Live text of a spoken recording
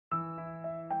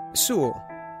Sewell,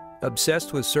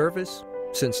 obsessed with service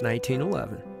since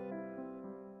 1911.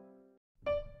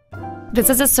 This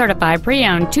is a certified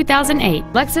pre-owned 2008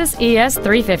 Lexus ES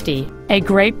 350, a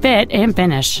great fit and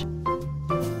finish.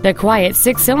 The quiet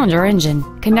 6-cylinder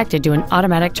engine, connected to an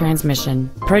automatic transmission,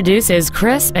 produces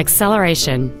crisp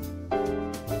acceleration.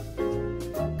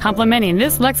 Complementing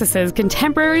this Lexus's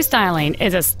contemporary styling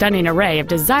is a stunning array of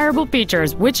desirable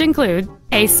features, which include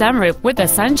a sunroof with a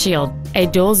sunshield, a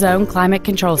dual-zone climate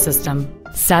control system,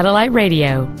 satellite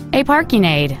radio, a parking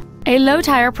aid, a low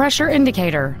tire pressure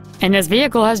indicator, and this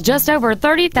vehicle has just over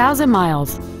 30,000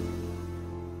 miles.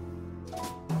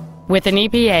 With an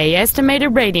EPA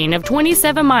estimated rating of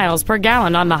 27 miles per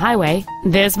gallon on the highway,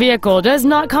 this vehicle does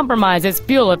not compromise its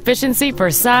fuel efficiency for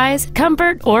size,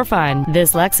 comfort, or fun.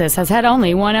 This Lexus has had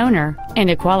only one owner, and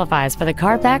it qualifies for the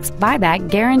Carfax buyback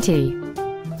guarantee.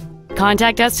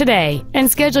 Contact us today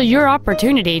and schedule your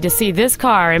opportunity to see this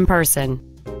car in person.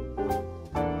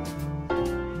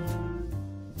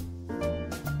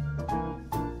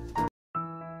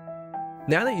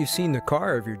 Now that you've seen the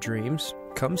car of your dreams,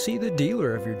 come see the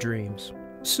dealer of your dreams.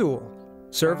 Sewell.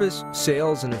 Service,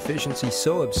 sales, and efficiency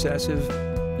so obsessive,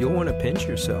 you'll want to pinch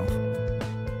yourself.